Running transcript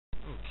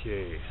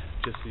Okay,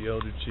 Jesse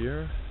Eldridge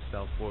here,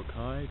 SouthFork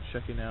High,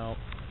 checking out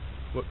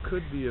what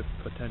could be a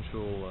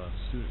potential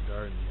student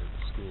garden here at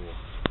the school.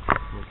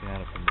 Looking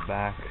at it from the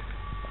back,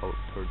 out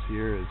towards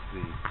here is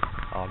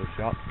the auto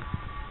shop,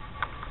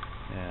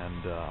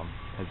 and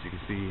as you can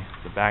see,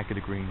 the back of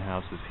the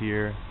greenhouse is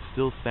here.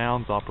 Still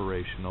sounds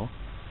operational.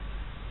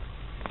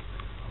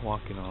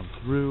 Walking on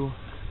through,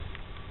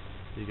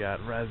 you got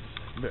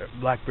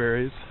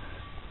blackberries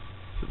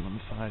sitting on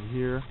the side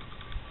here.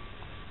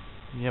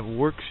 And you have a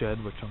work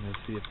shed, which I'm going to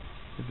see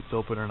if it's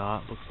open or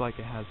not. Looks like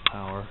it has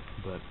power,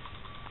 but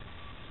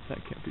that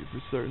can't be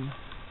for certain.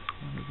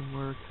 That doesn't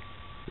work.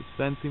 There's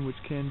fencing which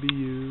can be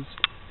used.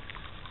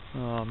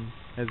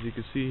 As you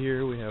can see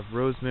here, we have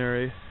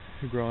rosemary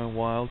growing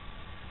wild,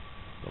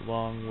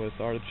 along with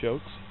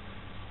artichokes.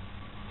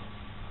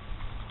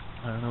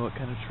 I don't know what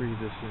kind of tree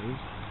this is.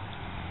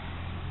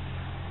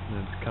 And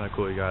it's kind of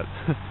cool, you got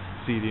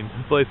seeding.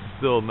 The place is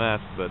still a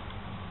mess, but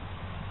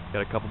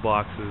got a couple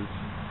boxes.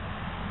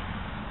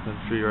 And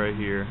a tree right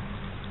here.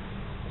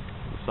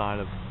 The side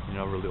of,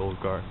 really old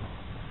garden.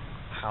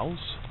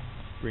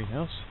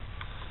 Greenhouse.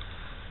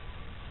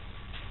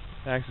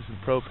 Access to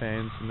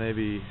propane, so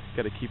maybe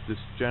got to keep this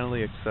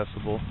generally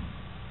accessible.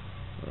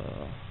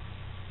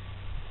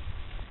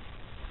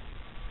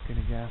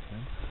 Getting gas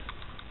in.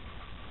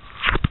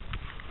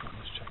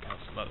 Let's check out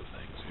some other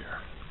things here.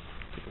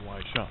 Take a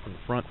wide shot from the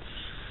front.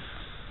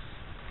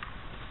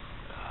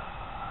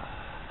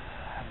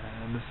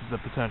 And this is the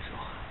potential.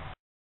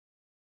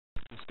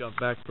 Just got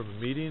back from a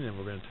meeting, and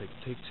we're going to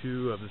take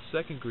two of the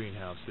second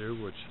greenhouse here,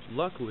 which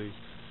luckily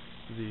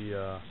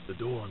the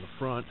door on the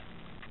front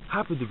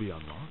happened to be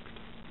unlocked.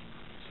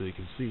 So you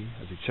can see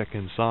as you check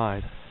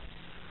inside,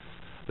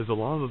 there's a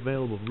lot of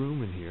available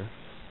room in here,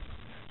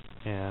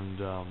 and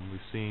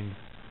we've seen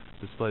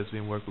this place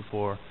being worked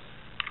before.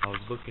 I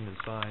was looking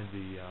inside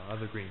the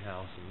other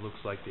greenhouse, and it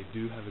looks like they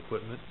do have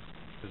equipment.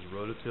 There's a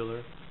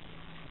rototiller.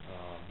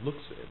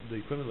 The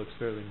equipment looks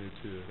fairly new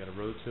too. Got a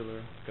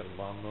rototiller, got a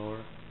lawnmower,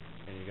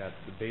 and you got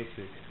the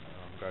basic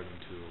gardening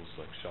tools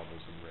like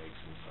shovels and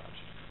rakes and such.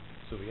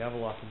 So we have a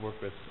lot to work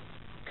with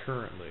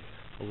currently,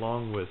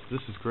 along with,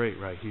 this is great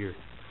right here.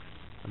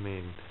 I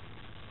mean,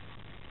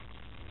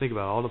 think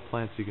about all the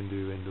plants you can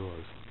do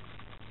indoors.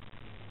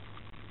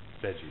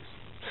 Veggies.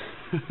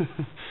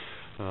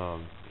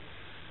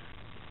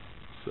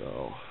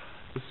 So,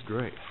 this is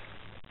great.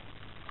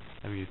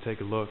 I mean, you take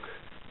a look.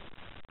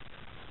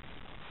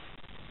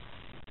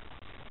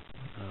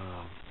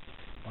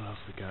 What else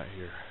we got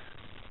here?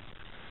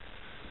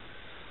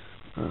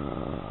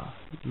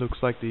 Looks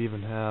like they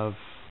even have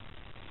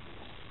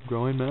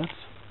growing mats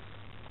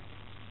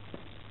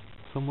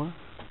somewhere.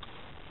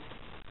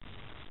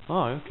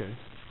 Oh, okay.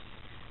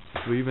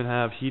 We even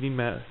have heating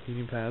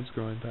pads,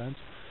 growing pads.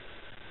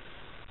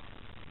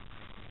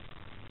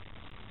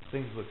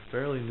 Things look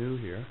fairly new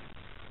here.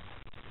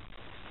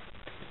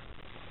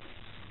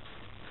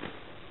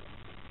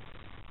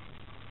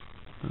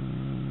 I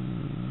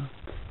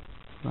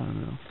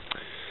don't know.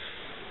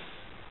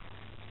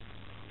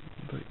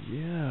 But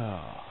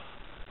yeah.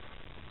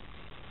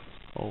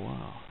 Oh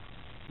wow.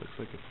 Looks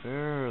like a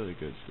fairly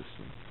good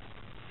system.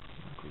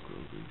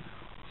 Microgrow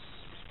greenhouse.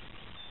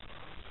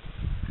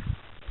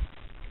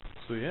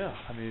 So yeah,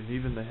 I mean,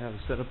 even they have a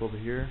setup over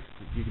here.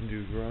 You can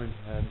do growing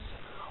pads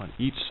on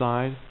each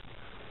side.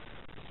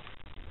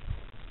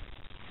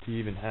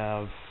 You can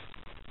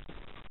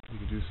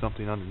do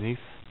something underneath.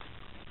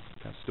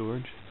 Got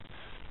storage.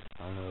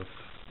 I don't know if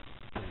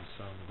there's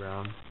sun on the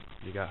ground.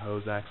 You got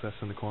hose access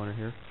in the corner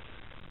here.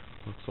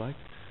 Looks like.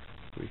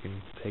 We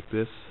can take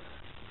this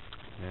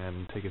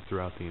and take it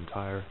throughout the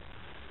entire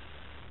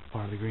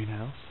part of the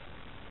greenhouse,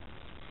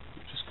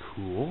 which is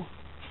cool.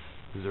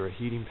 Is there a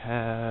heating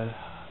pad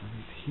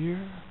underneath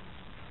here?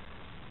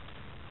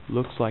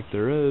 Looks like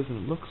there is,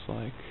 and it looks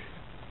like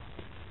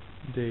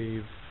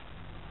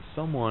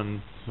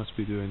someone must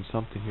be doing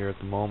something here at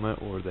the moment,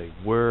 or they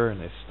were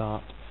and they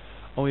stopped.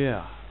 Oh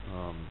yeah,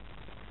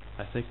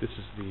 I think this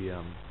is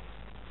the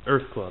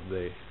Earth Club.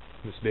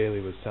 Miss Bailey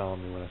was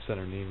telling me when I sent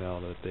her an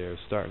email that they're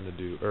starting to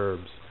do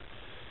herbs,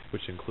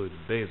 which include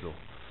basil.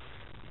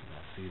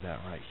 I see that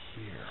right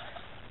here.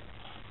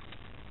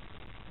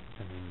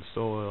 And then the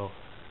soil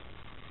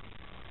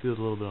feels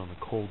a little bit on the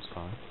cold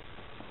side.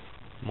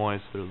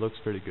 Moist, but it looks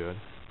pretty good.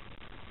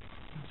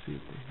 Let's see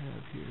what they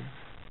have here.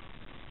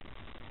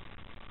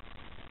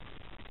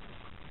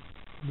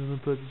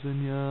 Millipede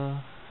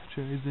zinnia,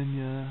 cherry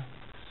zinnia,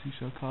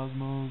 seashell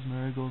cosmos,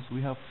 marigolds.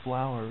 We have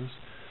flowers.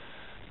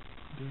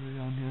 Berry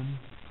onion,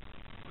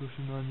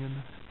 Prussian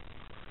onion,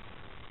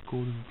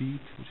 golden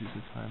beet, which is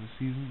the time of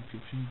season,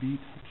 Egyptian beet.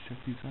 Let's check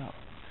these out.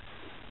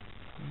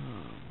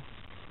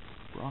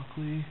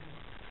 Broccoli,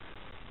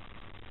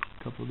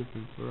 a couple of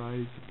different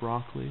varieties of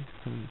broccoli,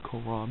 and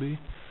kohlrabi,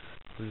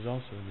 which is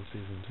also in the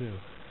season too.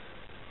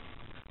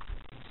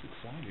 It's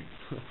exciting.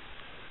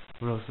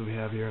 What else do we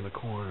have here in the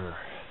corner?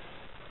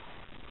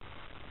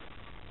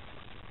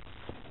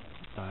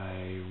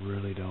 I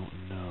really don't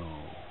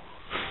know.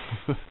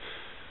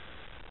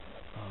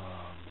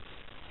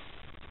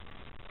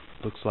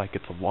 Looks like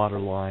it's a water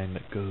line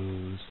that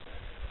goes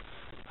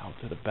out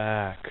to the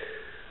back.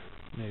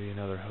 Maybe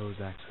another hose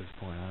access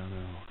point, I don't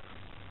know.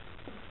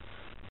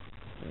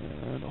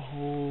 And a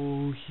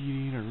whole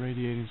heating or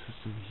radiating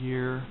system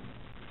here,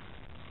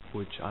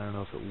 which I don't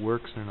know if it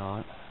works or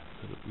not,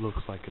 but it looks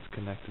like it's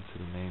connected to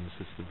the main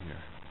system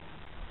here.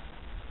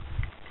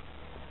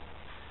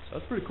 So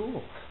that's pretty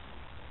cool.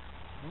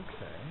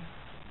 Okay.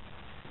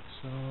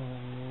 So,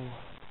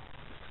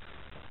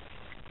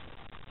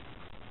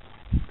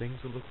 things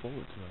to look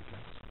forward to, I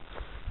guess.